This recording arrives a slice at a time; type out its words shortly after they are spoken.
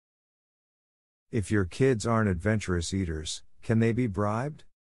If your kids aren't adventurous eaters, can they be bribed?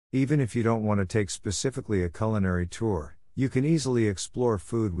 Even if you don't want to take specifically a culinary tour, you can easily explore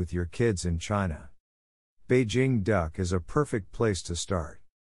food with your kids in China. Beijing Duck is a perfect place to start.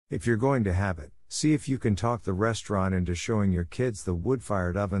 If you're going to have it, see if you can talk the restaurant into showing your kids the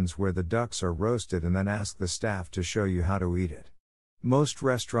wood-fired ovens where the ducks are roasted, and then ask the staff to show you how to eat it. Most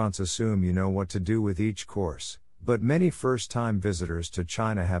restaurants assume you know what to do with each course, but many first-time visitors to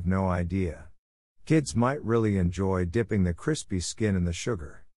China have no idea. Kids might really enjoy dipping the crispy skin in the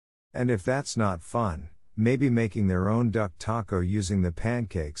sugar. And if that's not fun, maybe making their own duck taco using the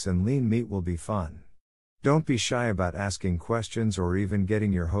pancakes and lean meat will be fun. Don't be shy about asking questions or even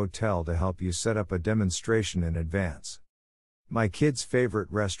getting your hotel to help you set up a demonstration in advance. My kids'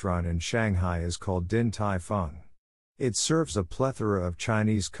 favorite restaurant in Shanghai is called Din Tai Fung. It serves a plethora of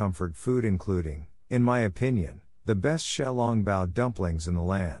Chinese comfort food, including, in my opinion, the best xiaolongbao dumplings in the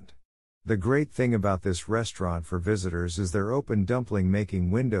land. The great thing about this restaurant for visitors is their open dumpling-making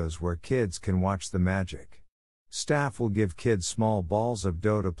windows where kids can watch the magic. Staff will give kids small balls of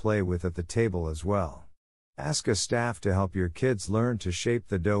dough to play with at the table as well. Ask a staff to help your kids learn to shape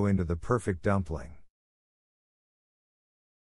the dough into the perfect dumpling.